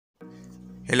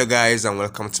Hello guys, and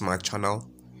welcome to my channel.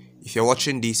 If you're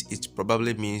watching this, it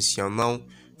probably means you're now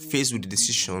faced with the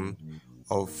decision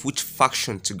of which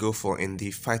faction to go for in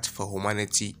the Fight for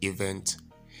Humanity event.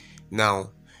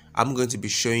 Now, I'm going to be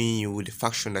showing you the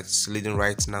faction that is leading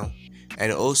right now,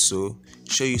 and also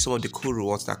show you some of the cool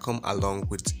rewards that come along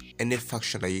with any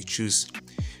faction that you choose.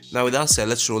 Now, with that said,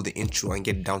 let's roll the intro and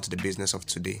get down to the business of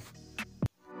today.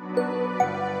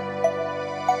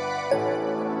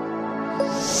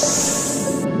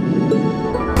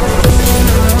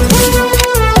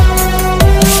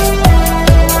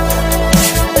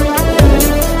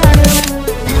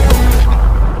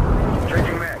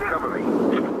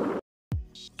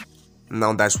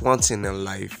 Now, there's one thing in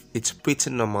life, it's pretty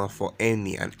normal for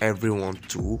any and everyone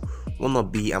to wanna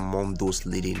be among those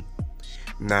leading.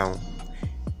 Now,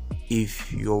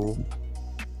 if you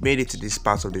made it to this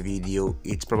part of the video,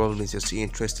 it probably means you're still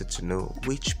interested to know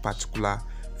which particular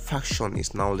faction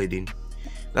is now leading.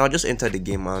 Now, I just entered the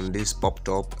game and this popped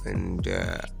up, and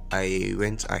I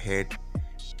went ahead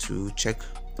to check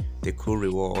the cool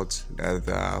rewards that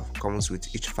comes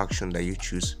with each faction that you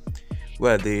choose.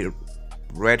 Well, the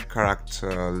red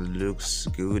character looks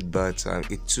good, but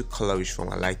it's too colorish for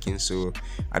my liking, so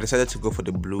I decided to go for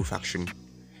the blue faction.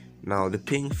 Now, the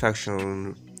pink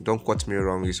faction, don't quote me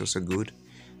wrong, is also good,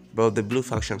 but the blue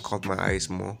faction caught my eyes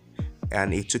more,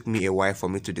 and it took me a while for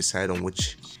me to decide on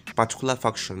which particular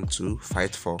faction to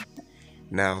fight for.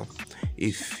 Now,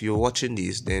 if you're watching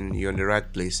this, then you're in the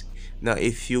right place. Now,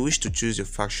 if you wish to choose your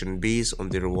faction based on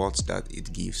the rewards that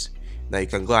it gives, now you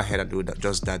can go ahead and do that,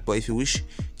 just that. But if you wish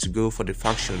to go for the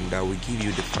faction that will give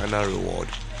you the final reward,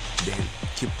 then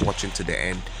keep watching to the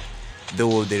end.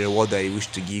 Though the reward that you wish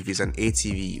to give is an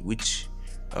ATV, which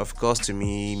of course to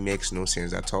me makes no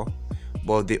sense at all.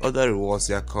 But the other rewards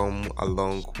that come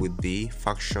along with the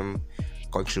faction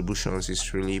contributions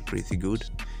is really pretty good.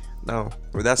 Now,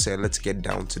 with that said, let's get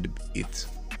down to it.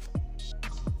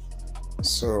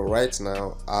 So right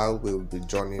now, I will be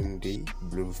joining the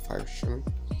blue faction,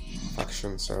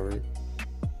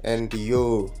 and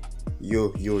yo,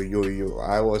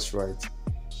 I was right.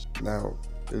 Now,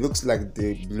 it looks like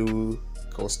the blue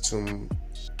costume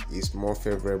is more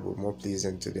favorable, more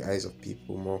pleasant to the eyes of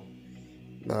people more.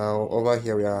 Now, over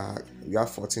here we have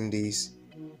 14 days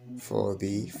for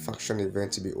the faction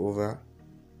event to be over,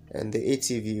 and the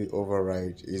ATV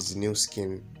override is the new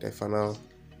skin, the final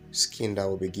skin that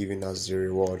will be given as the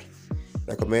reward.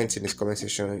 Comment in this comment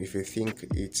section if you think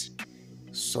it's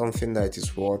something that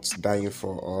is worth dying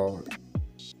for, or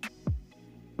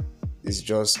it's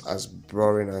just as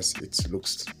boring as it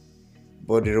looks.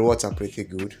 But the rewards are pretty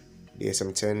good. The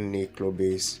SM10 nuclear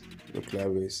base.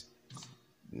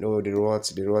 No, the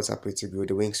rewards are pretty good.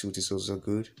 The wingsuit is also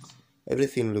good.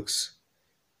 Everything looks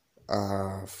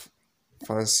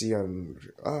fancy and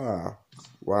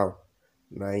wow,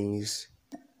 nice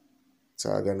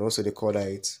tag, and also the color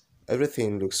height.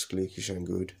 Everything looks clickish and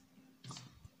good.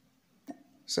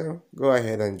 So go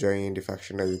ahead and join the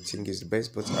faction that you think is the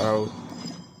best, but I'll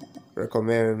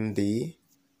recommend the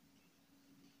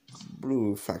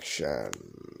blue faction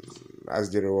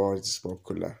as the reward is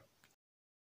popular.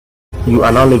 You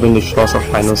are now leaving the shores of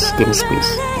Finals Game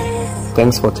Space.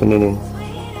 Thanks for tuning in.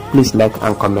 Please like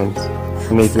and comment,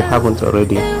 and if you haven't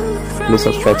already, please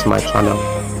subscribe to my channel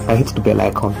and hit the bell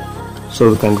icon so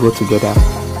we can grow together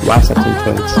while setting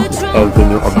trends with every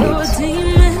new update.